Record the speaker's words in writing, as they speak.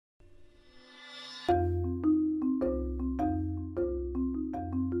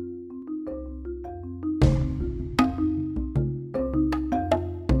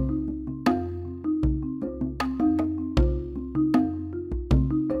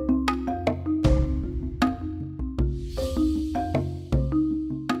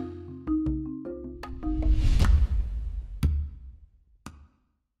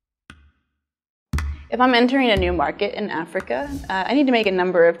I'm entering a new market in Africa, I need to make a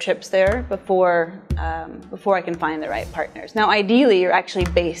number of trips there before I can find the right partners. Now, ideally, you're actually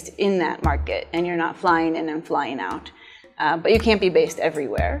based in that market and you're not flying in and flying out, but you can't be based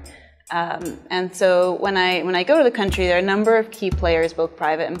everywhere. And so when I go to the country, there are a number of key players, both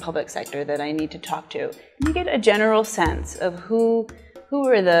private and public sector, that I need to talk to. And you get a general sense of who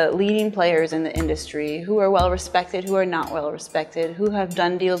are the leading players in the industry, who are well respected, who are not well respected, who have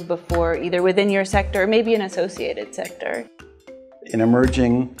done deals before, either within your sector or maybe an associated sector. In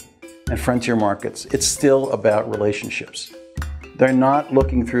emerging and frontier markets, it's still about relationships. They're not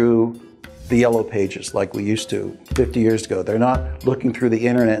looking through the yellow pages like we used to 50 years ago. They're not looking through the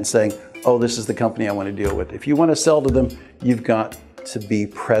internet and saying, oh, this is the company I want to deal with. If you want to sell to them, you've got to be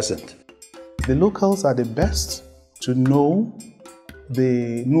present. The locals are the best to know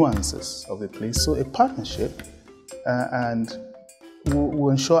the nuances of the place. So a partnership and will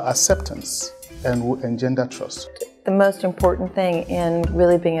ensure acceptance and will engender trust. The most important thing in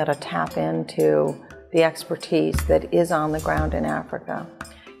really being able to tap into the expertise that is on the ground in Africa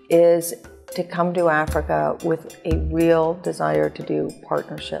is to come to Africa with a real desire to do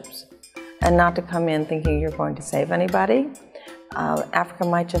partnerships and not to come in thinking you're going to save anybody. Africa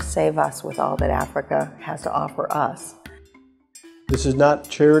might just save us with all that Africa has to offer us. This is not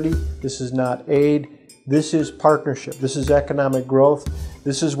charity, this is not aid, this is partnership, this is economic growth.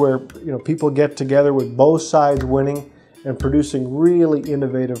 This is where people get together with both sides winning and producing really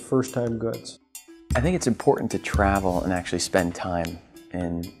innovative first-time goods. I think it's important to travel and actually spend time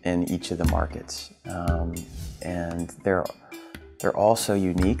in each of the markets. And they're all so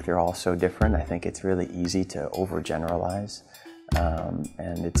unique, they're all so different. I think it's really easy to overgeneralize,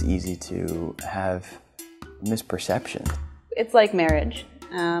 and it's easy to have misperceptions. It's like marriage,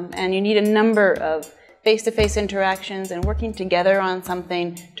 and you need a number of face-to-face interactions and working together on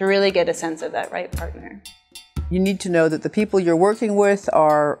something to really get a sense of that right partner. You need to know that the people you're working with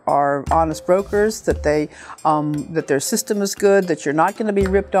are honest brokers, that that their system is good, that you're not going to be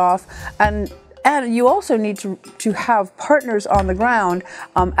ripped off, and you also need to have partners on the ground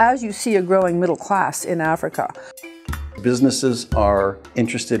as you see a growing middle class in Africa. Businesses are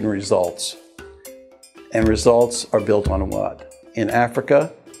interested in results, and results are built on what? In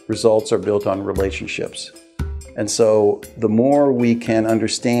Africa, results are built on relationships. And so the more we can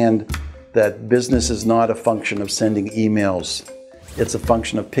understand that business is not a function of sending emails, it's a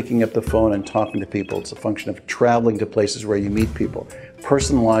function of picking up the phone and talking to people. It's a function of traveling to places where you meet people,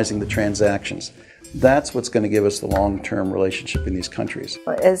 personalizing the transactions. That's what's going to give us the long-term relationship in these countries.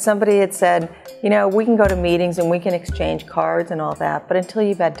 As somebody had said, we can go to meetings and we can exchange cards and all that, but until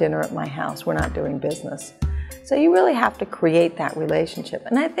you've had dinner at my house, we're not doing business. So you really have to create that relationship.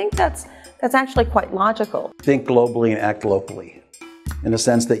 And I think that's actually quite logical. Think globally and act locally, in the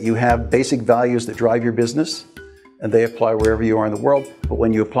sense that you have basic values that drive your business, and they apply wherever you are in the world, but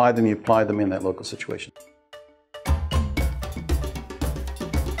when you apply them in that local situation.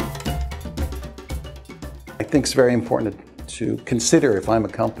 I think it's very important to consider, if I'm a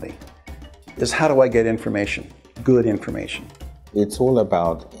company, is how do I get information, good information? It's all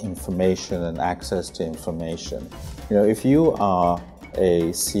about information and access to information. If you are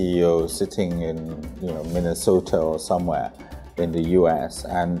a CEO sitting in Minnesota or somewhere in the US,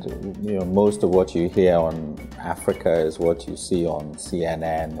 and most of what you hear on Africa is what you see on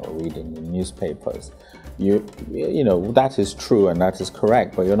CNN or reading in newspapers, that is true and that is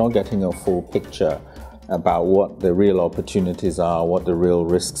correct, but you're not getting a full picture about what the real opportunities are, what the real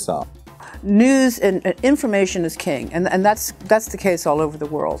risks are. News and information is king, and that's the case all over the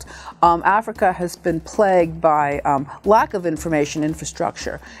world. Africa has been plagued by lack of information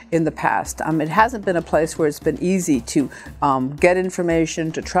infrastructure in the past. It hasn't been a place where it's been easy to get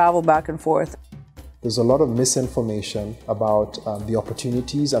information, to travel back and forth. There's a lot of misinformation about the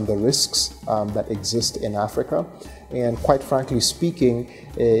opportunities and the risks that exist in Africa. And quite frankly speaking,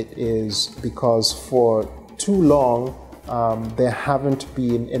 it is because for too long, there haven't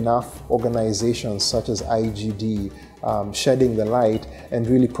been enough organizations such as IGD shedding the light and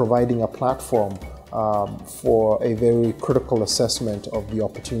really providing a platform for a very critical assessment of the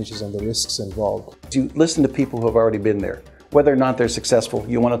opportunities and the risks involved. You listen to people who have already been there. Whether or not they're successful,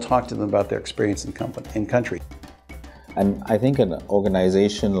 you want to talk to them about their experience in country. And I think an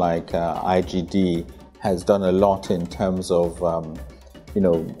organization like IGD has done a lot in terms of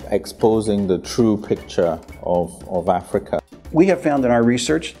exposing the true picture of Africa. We have found in our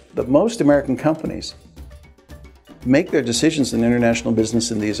research that most American companies make their decisions in international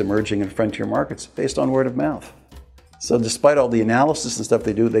business in these emerging and frontier markets based on word of mouth. So despite all the analysis and stuff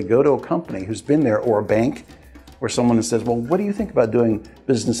they do, they go to a company who's been there, or a bank, or someone who says, well, what do you think about doing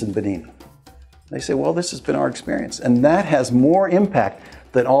business in Benin? They say, well, this has been our experience. And that has more impact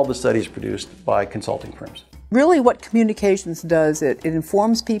than all the studies produced by consulting firms. Really what communications does, it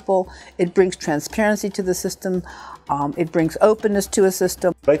informs people, it brings transparency to the system, it brings openness to a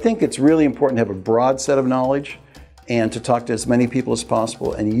system. But I think it's really important to have a broad set of knowledge and to talk to as many people as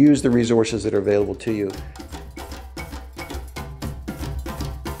possible and use the resources that are available to you